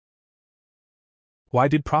Why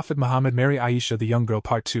did Prophet Muhammad marry Aisha the young girl?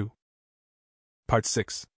 Part 2. Part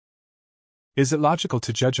 6. Is it logical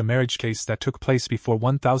to judge a marriage case that took place before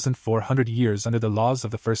 1,400 years under the laws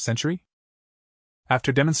of the 1st century?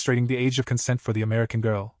 After demonstrating the age of consent for the American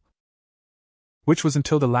girl, which was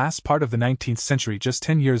until the last part of the 19th century, just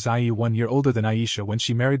 10 years, i.e. 1 year older than Aisha when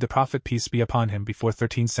she married the Prophet peace be upon him before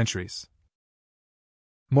 13 centuries.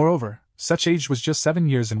 Moreover, such age was just 7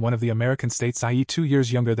 years in one of the American states, i.e. 2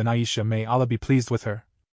 years younger than Aisha, may Allah be pleased with her.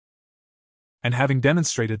 And having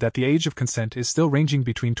demonstrated that the age of consent is still ranging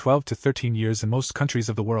between 12 to 13 years in most countries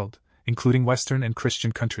of the world, including Western and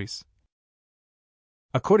Christian countries.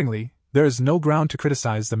 Accordingly, there is no ground to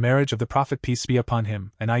criticize the marriage of the Prophet peace be upon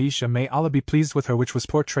him and Aisha, may Allah be pleased with her, which was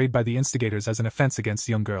portrayed by the instigators as an offense against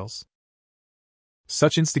young girls.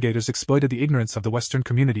 Such instigators exploited the ignorance of the Western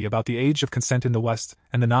community about the age of consent in the West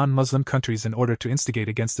and the non-Muslim countries in order to instigate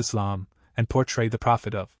against Islam and portray the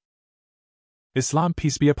Prophet of Islam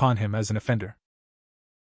peace be upon him as an offender.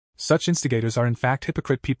 Such instigators are in fact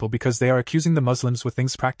hypocrite people because they are accusing the Muslims with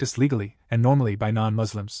things practiced legally and normally by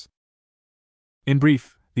non-Muslims. In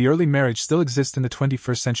brief, the early marriage still exists in the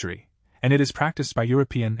 21st century, and it is practiced by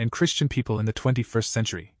European and Christian people in the 21st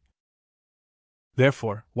century.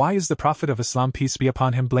 Therefore, why is the Prophet of Islam peace be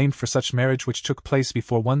upon him blamed for such marriage which took place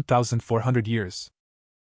before 1,400 years?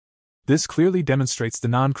 This clearly demonstrates the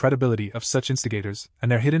non-credibility of such instigators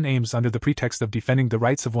and their hidden aims under the pretext of defending the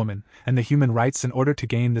rights of women and the human rights in order to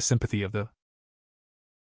gain the sympathy of the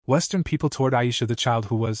Western people toward Aisha, the child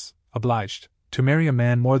who was obliged to marry a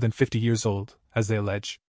man more than 50 years old, as they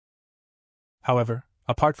allege. However,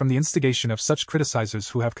 apart from the instigation of such criticizers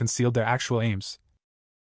who have concealed their actual aims,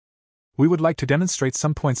 we would like to demonstrate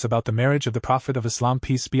some points about the marriage of the Prophet of Islam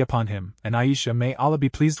peace be upon him and Aisha, may Allah be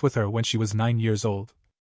pleased with her, when she was 9 years old.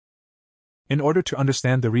 In order to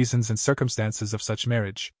understand the reasons and circumstances of such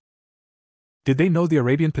marriage. Did they know the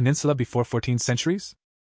Arabian Peninsula before 14 centuries?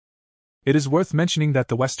 It is worth mentioning that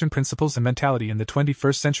the Western principles and mentality in the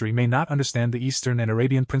 21st century may not understand the Eastern and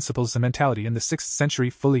Arabian principles and mentality in the 6th century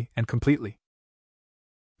fully and completely.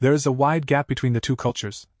 There is a wide gap between the two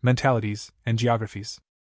cultures, mentalities, and geographies.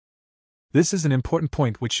 This is an important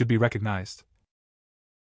point which should be recognized.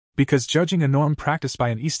 Because judging a norm practiced by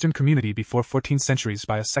an Eastern community before 14 centuries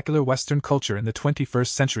by a secular Western culture in the 21st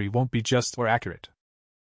century won't be just or accurate.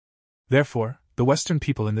 Therefore, the Western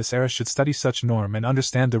people in this era should study such norm and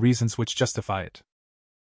understand the reasons which justify it.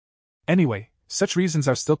 Anyway, such reasons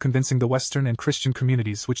are still convincing the Western and Christian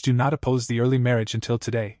communities which do not oppose the early marriage until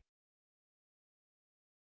today.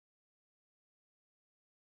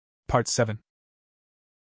 Part 7.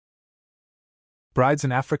 Brides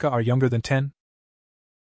in Africa are younger than 10.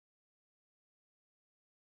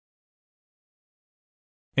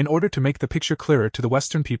 In order to make the picture clearer to the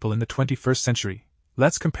Western people in the 21st century,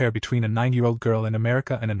 let's compare between a 9-year-old girl in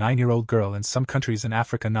America and a 9-year-old girl in some countries in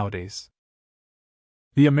Africa nowadays.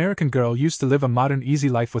 The American girl used to live a modern, easy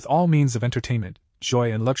life with all means of entertainment,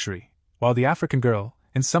 joy, and luxury, while the African girl,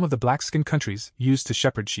 in some of the black-skinned countries, used to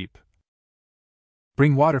shepherd sheep,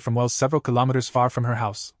 bring water from wells several kilometers far from her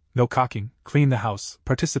house, go caulking, clean the house,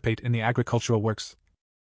 participate in the agricultural works,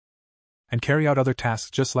 and carry out other tasks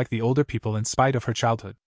just like the older people in spite of her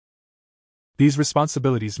childhood. These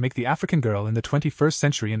responsibilities make the African girl in the 21st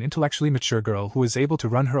century an intellectually mature girl who is able to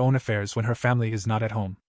run her own affairs when her family is not at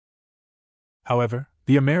home. However,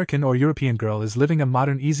 the American or European girl is living a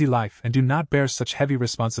modern easy life and do not bear such heavy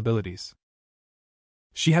responsibilities.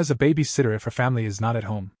 She has a babysitter if her family is not at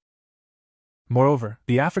home. Moreover,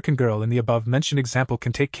 the African girl in the above-mentioned example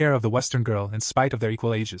can take care of the Western girl in spite of their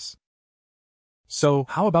equal ages. So,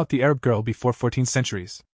 how about the Arab girl before 14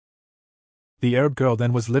 centuries? The Arab girl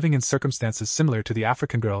then was living in circumstances similar to the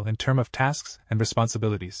African girl in terms of tasks and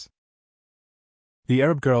responsibilities. The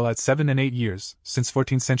Arab girl at 7 and 8 years, since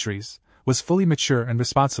 14 centuries, was fully mature and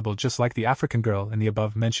responsible just like the African girl in the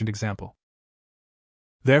above-mentioned example.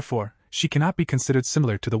 Therefore, she cannot be considered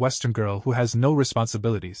similar to the Western girl who has no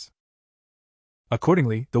responsibilities.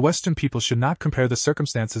 Accordingly, the Western people should not compare the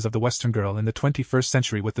circumstances of the Western girl in the 21st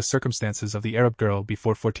century with the circumstances of the Arab girl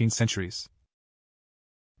before 14 centuries.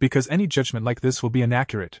 Because any judgment like this will be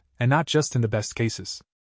inaccurate, and not just in the best cases.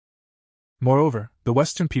 Moreover, the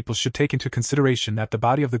Western people should take into consideration that the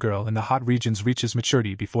body of the girl in the hot regions reaches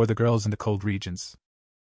maturity before the girls in the cold regions.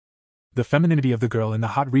 The femininity of the girl in the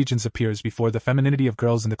hot regions appears before the femininity of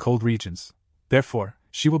girls in the cold regions. Therefore,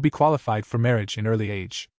 she will be qualified for marriage in early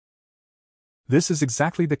age. This is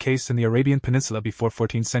exactly the case in the Arabian Peninsula before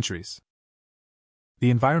 14 centuries. The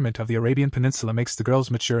environment of the Arabian Peninsula makes the girls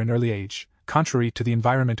mature in early age, contrary to the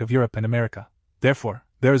environment of Europe and America. Therefore,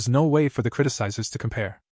 there is no way for the criticizers to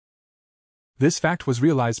compare. This fact was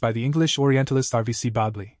realized by the English Orientalist R.V.C.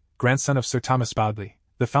 Bodley, grandson of Sir Thomas Bodley,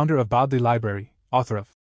 the founder of Bodley Library, author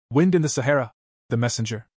of Wind in the Sahara, The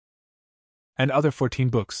Messenger, and other 14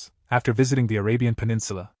 books, after visiting the Arabian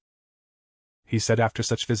Peninsula. He said after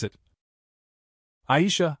such visit,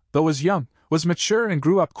 Aisha, though was young, was mature and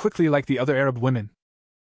grew up quickly like the other Arab women.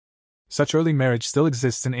 Such early marriage still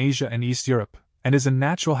exists in Asia and East Europe, and is a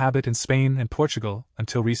natural habit in Spain and Portugal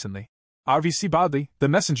until recently. R.V.C. Bodley, The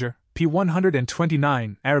Messenger, p.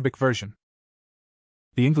 129, Arabic version.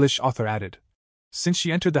 The English author added, since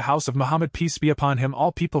she entered the house of Muhammad peace be upon him,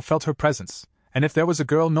 all people felt her presence, and if there was a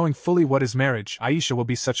girl knowing fully what is marriage, Aisha will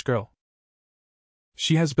be such girl.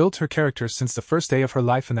 She has built her character since the first day of her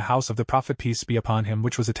life in the house of the Prophet peace be upon him,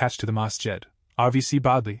 which was attached to the masjid. R.V.C.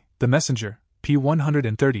 Bodley, The Messenger, p.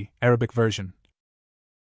 130, Arabic version.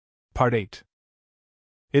 Part 8.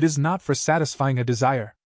 It is not for satisfying a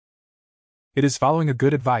desire. It is following a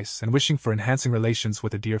good advice and wishing for enhancing relations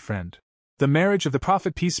with a dear friend. The marriage of the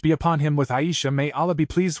Prophet peace be upon him with Aisha, may Allah be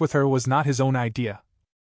pleased with her, was not his own idea.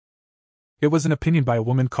 It was an opinion by a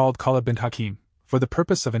woman called Khawla bint Hakim, for the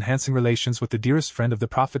purpose of enhancing relations with the dearest friend of the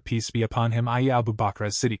Prophet peace be upon him, i.e. Abu Bakr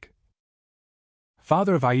as-Siddiq,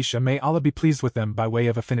 father of Aisha, may Allah be pleased with them, by way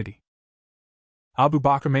of affinity. Abu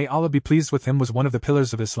Bakr, may Allah be pleased with him, was one of the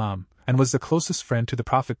pillars of Islam, and was the closest friend to the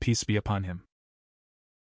Prophet peace be upon him.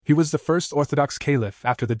 He was the first Orthodox caliph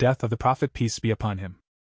after the death of the Prophet peace be upon him.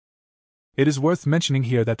 It is worth mentioning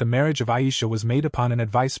here that the marriage of Aisha was made upon an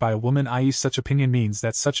advice by a woman, i.e. such opinion means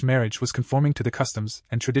that such marriage was conforming to the customs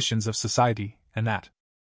and traditions of society, and that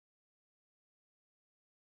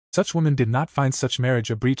such woman did not find such marriage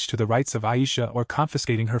a breach to the rights of Aisha or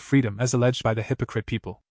confiscating her freedom as alleged by the hypocrite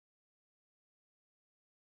people.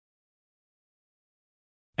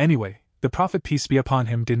 Anyway, the Prophet peace be upon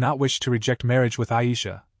him did not wish to reject marriage with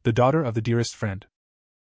Aisha, the daughter of the dearest friend.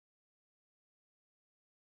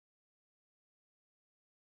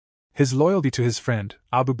 His loyalty to his friend,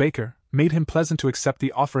 Abu Bakr, made him pleasant to accept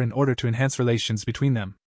the offer in order to enhance relations between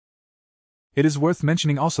them. It is worth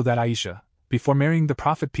mentioning also that Aisha, before marrying the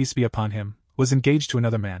Prophet peace be upon him, was engaged to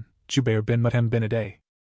another man, Jubair bin Mut'im bin Adi.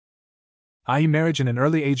 I.e. marriage in an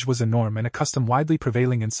early age was a norm and a custom widely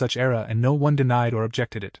prevailing in such era, and no one denied or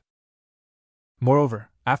objected it. Moreover,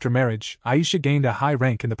 after marriage, Aisha gained a high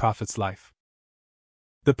rank in the Prophet's life.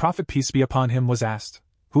 The Prophet peace be upon him was asked,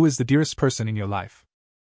 who is the dearest person in your life?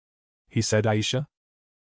 He said, Aisha.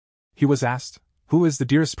 He was asked, who is the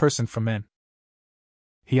dearest person from men?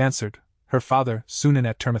 He answered, her father, Sunan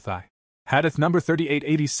at Tirmidhi. Hadith number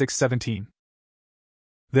 3886-17.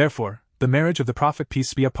 Therefore, the marriage of the Prophet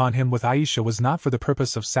peace be upon him with Aisha was not for the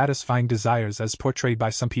purpose of satisfying desires as portrayed by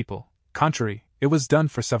some people. Contrary, it was done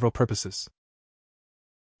for several purposes.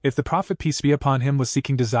 If the Prophet peace be upon him was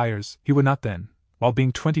seeking desires, he would not then, while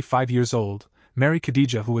being 25 years old, marry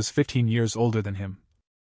Khadija, who was 15 years older than him,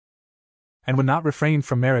 and would not refrain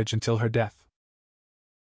from marriage until her death.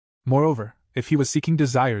 Moreover, if he was seeking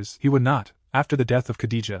desires, he would not, after the death of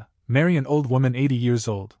Khadija, marry an old woman 80 years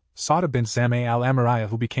old, Sauda bint Zam'a al-Amariyah,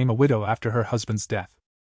 who became a widow after her husband's death.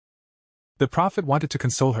 The Prophet wanted to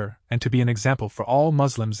console her and to be an example for all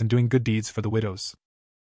Muslims in doing good deeds for the widows.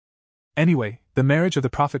 Anyway, the marriage of the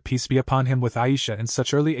Prophet peace be upon him with Aisha in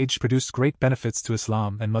such early age produced great benefits to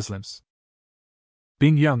Islam and Muslims.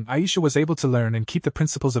 Being young, Aisha was able to learn and keep the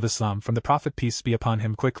principles of Islam from the Prophet peace be upon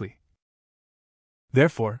him quickly.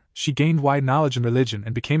 Therefore, she gained wide knowledge in religion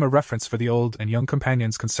and became a reference for the old and young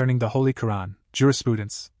companions concerning the Holy Quran,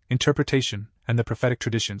 jurisprudence, interpretation, and the prophetic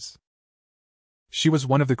traditions. She was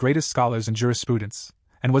one of the greatest scholars in jurisprudence,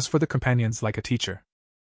 and was for the companions like a teacher.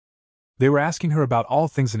 They were asking her about all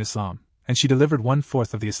things in Islam, and she delivered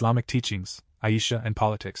 1/4 of the Islamic teachings, Aisha and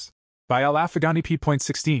Politics. By Al-Afghani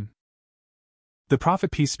p.16. The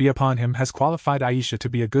Prophet peace be upon him has qualified Aisha to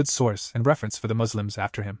be a good source and reference for the Muslims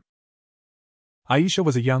after him. Aisha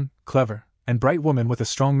was a young, clever, and bright woman with a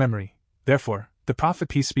strong memory, therefore, the Prophet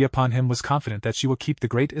peace be upon him was confident that she will keep the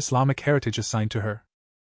great Islamic heritage assigned to her.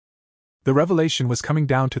 The revelation was coming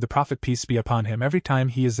down to the Prophet peace be upon him every time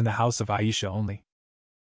he is in the house of Aisha only.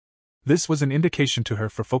 This was an indication to her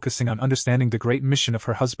for focusing on understanding the great mission of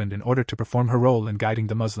her husband in order to perform her role in guiding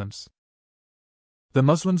the Muslims. The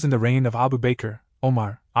Muslims in the reign of Abu Bakr,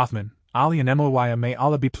 Omar, Uthman, Ali and Muawiyah, may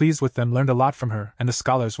Allah be pleased with them, learned a lot from her, and the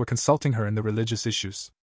scholars were consulting her in the religious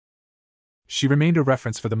issues. She remained a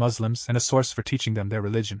reference for the Muslims and a source for teaching them their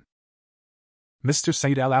religion. Mr.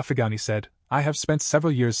 Sayyid al-Afghani said, I have spent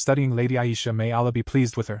several years studying Lady Aisha, may Allah be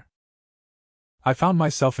pleased with her. I found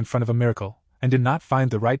myself in front of a miracle, and did not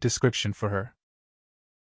find the right description for her.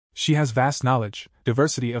 She has vast knowledge,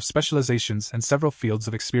 diversity of specializations and several fields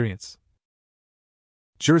of experience.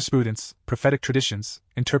 jurisprudence, prophetic traditions,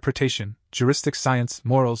 interpretation, juristic science,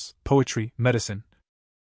 morals, poetry, medicine.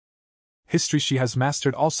 History. She has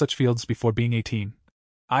mastered all such fields before being 18.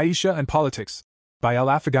 Aisha and Politics. By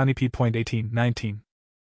Al-Afghani p. 1819.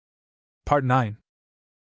 Part 9.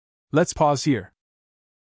 Let's pause here.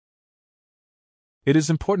 It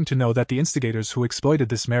is important to know that the instigators who exploited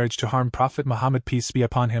this marriage to harm Prophet Muhammad peace be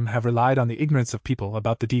upon him have relied on the ignorance of people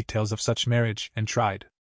about the details of such marriage and tried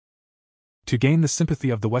to gain the sympathy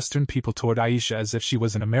of the Western people toward Aisha as if she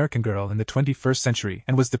was an American girl in the 21st century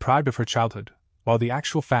and was deprived of her childhood, while the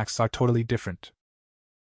actual facts are totally different.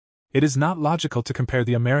 It is not logical to compare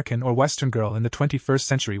the American or Western girl in the 21st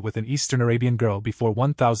century with an Eastern Arabian girl before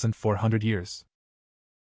 1,400 years.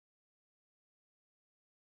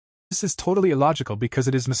 This is totally illogical because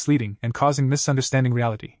it is misleading and causing misunderstanding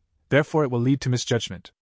reality, therefore it will lead to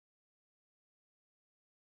misjudgment.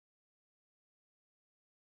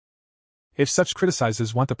 If such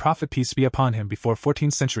criticizers want the Prophet peace be upon him before 14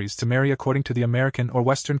 centuries to marry according to the American or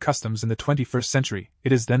Western customs in the 21st century,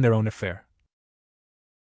 it is then their own affair.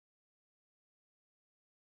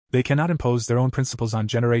 They cannot impose their own principles on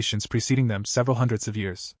generations preceding them several hundreds of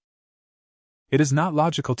years. It is not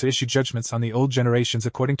logical to issue judgments on the old generations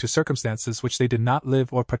according to circumstances which they did not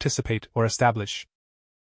live or participate or establish.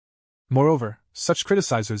 Moreover, such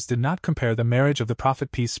criticizers did not compare the marriage of the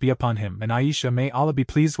Prophet peace be upon him and Aisha may Allah be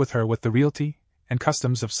pleased with her with the realty and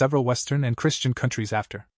customs of several Western and Christian countries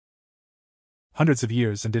after hundreds of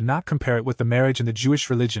years and did not compare it with the marriage in the Jewish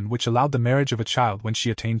religion which allowed the marriage of a child when she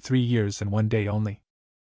attained 3 years and 1 day only.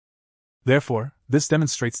 Therefore, this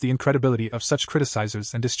demonstrates the incredibility of such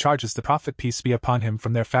criticizers and discharges the Prophet peace be upon him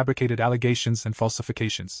from their fabricated allegations and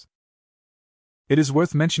falsifications. It is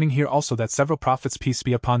worth mentioning here also that several prophets peace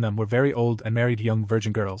be upon them were very old and married young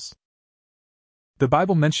virgin girls. The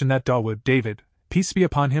Bible mentioned that David, peace be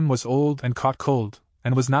upon him, was old and caught cold,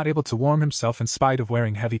 and was not able to warm himself in spite of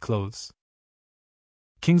wearing heavy clothes.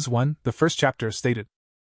 Kings 1, the first chapter stated,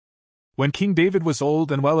 "When King David was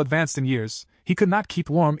old and well advanced in years, he could not keep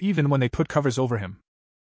warm even when they put covers over him.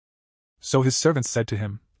 So his servants said to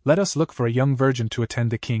him, 'Let us look for a young virgin to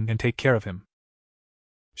attend the king and take care of him.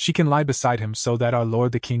 She can lie beside him so that our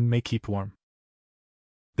lord the king may keep warm.'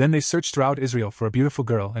 Then they searched throughout Israel for a beautiful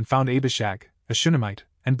girl and found Abishag, a Shunammite,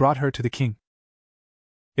 and brought her to the king."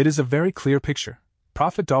 It is a very clear picture.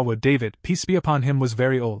 Prophet David, peace be upon him, was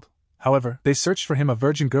very old. However, they searched for him a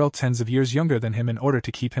virgin girl tens of years younger than him in order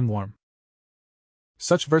to keep him warm.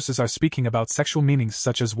 Such verses are speaking about sexual meanings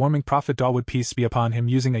such as warming Prophet Dawood peace be upon him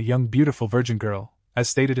using a young beautiful virgin girl, as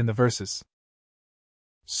stated in the verses.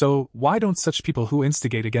 So, why don't such people who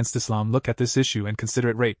instigate against Islam look at this issue and consider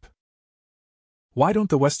it rape? Why don't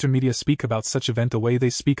the Western media speak about such event the way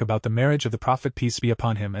they speak about the marriage of the Prophet peace be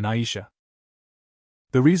upon him and Aisha?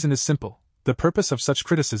 The reason is simple. The purpose of such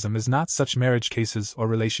criticism is not such marriage cases or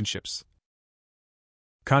relationships.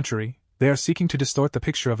 Contrary, they are seeking to distort the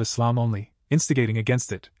picture of Islam only, instigating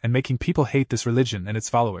against it, and making people hate this religion and its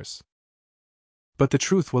followers. But the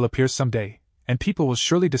truth will appear someday, and people will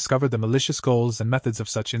surely discover the malicious goals and methods of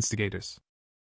such instigators.